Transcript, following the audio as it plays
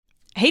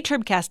Hey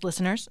Tribcast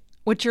listeners,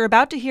 what you're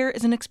about to hear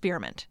is an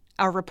experiment.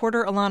 Our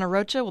reporter Alana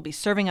Rocha will be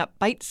serving up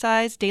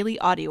bite-sized daily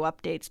audio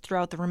updates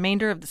throughout the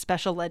remainder of the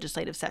special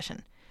legislative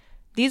session.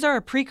 These are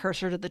a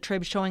precursor to the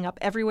Trib showing up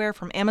everywhere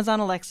from Amazon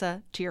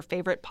Alexa to your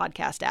favorite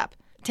podcast app.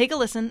 Take a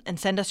listen and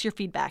send us your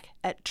feedback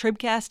at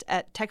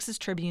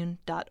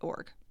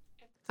tribcast@texastribune.org.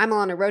 I'm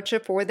Alana Rocha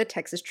for the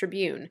Texas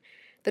Tribune.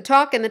 The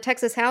talk in the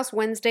Texas House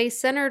Wednesday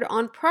centered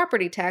on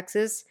property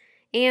taxes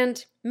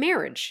and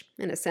marriage,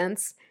 in a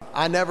sense.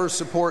 I never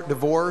support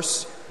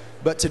divorce,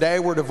 but today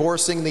we're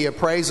divorcing the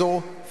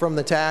appraisal from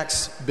the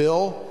tax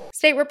bill.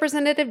 State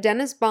Representative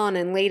Dennis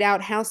Bonnen laid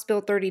out House Bill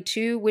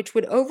 32, which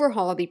would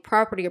overhaul the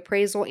property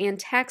appraisal and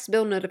tax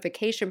bill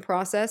notification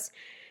process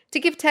to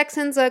give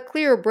Texans a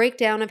clearer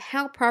breakdown of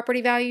how property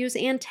values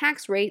and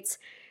tax rates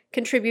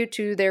contribute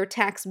to their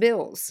tax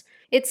bills.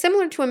 It's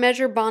similar to a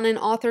measure Bonnen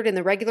authored in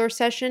the regular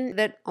session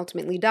that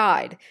ultimately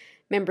died.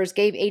 Members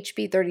gave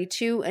HB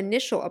 32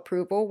 initial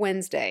approval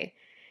Wednesday.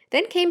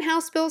 Then came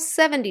House Bill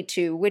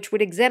 72, which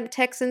would exempt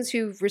Texans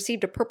who've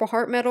received a Purple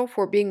Heart Medal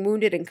for being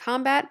wounded in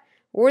combat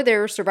or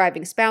their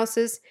surviving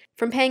spouses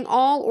from paying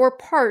all or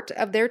part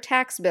of their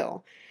tax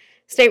bill.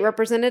 State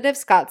Representative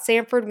Scott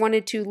Sanford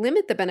wanted to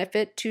limit the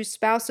benefit to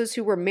spouses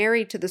who were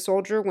married to the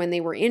soldier when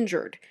they were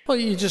injured. Well,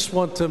 you just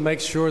want to make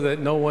sure that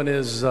no one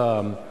is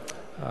no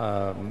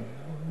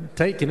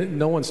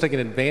one's taking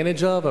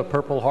advantage of a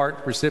Purple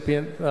Heart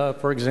recipient,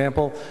 for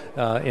example,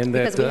 in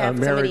because that we have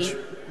marriage. So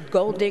many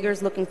gold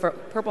diggers looking for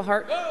Purple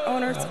Heart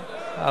owners.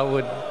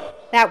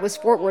 That was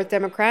Fort Worth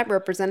Democrat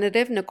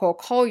Representative Nicole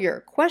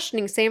Collier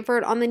questioning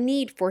Sanford on the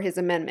need for his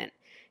amendment.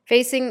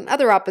 Facing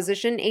other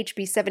opposition,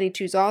 HB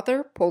 72's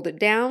author pulled it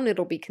down.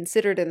 It'll be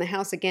considered in the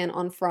House again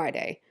on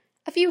Friday.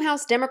 A few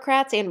House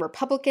Democrats and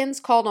Republicans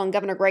called on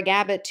Governor Greg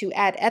Abbott to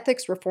add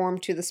ethics reform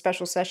to the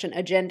special session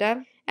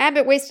agenda.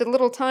 Abbott wasted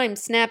little time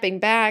snapping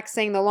back,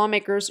 saying the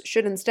lawmakers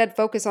should instead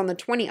focus on the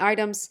 20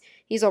 items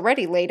he's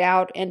already laid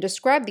out and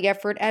described the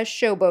effort as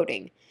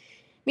showboating.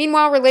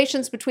 Meanwhile,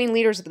 relations between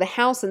leaders of the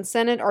House and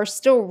Senate are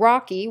still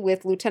rocky,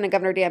 with Lieutenant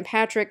Governor Dan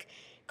Patrick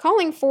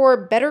calling for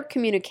better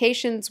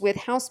communications with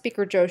House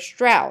Speaker Joe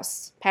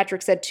Straus.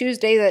 Patrick said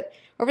Tuesday that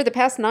over the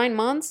past 9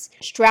 months,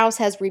 Straus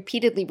has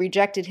repeatedly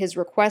rejected his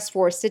request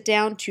for a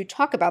sit-down to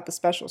talk about the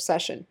special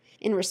session.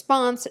 In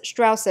response,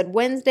 Straus said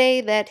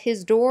Wednesday that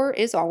his door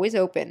is always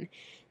open.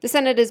 The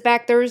Senate is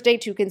back Thursday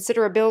to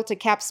consider a bill to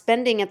cap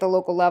spending at the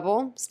local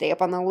level. Stay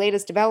up on the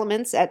latest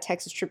developments at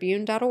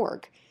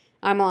texastribune.org.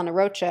 I'm Alana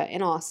Rocha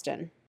in Austin.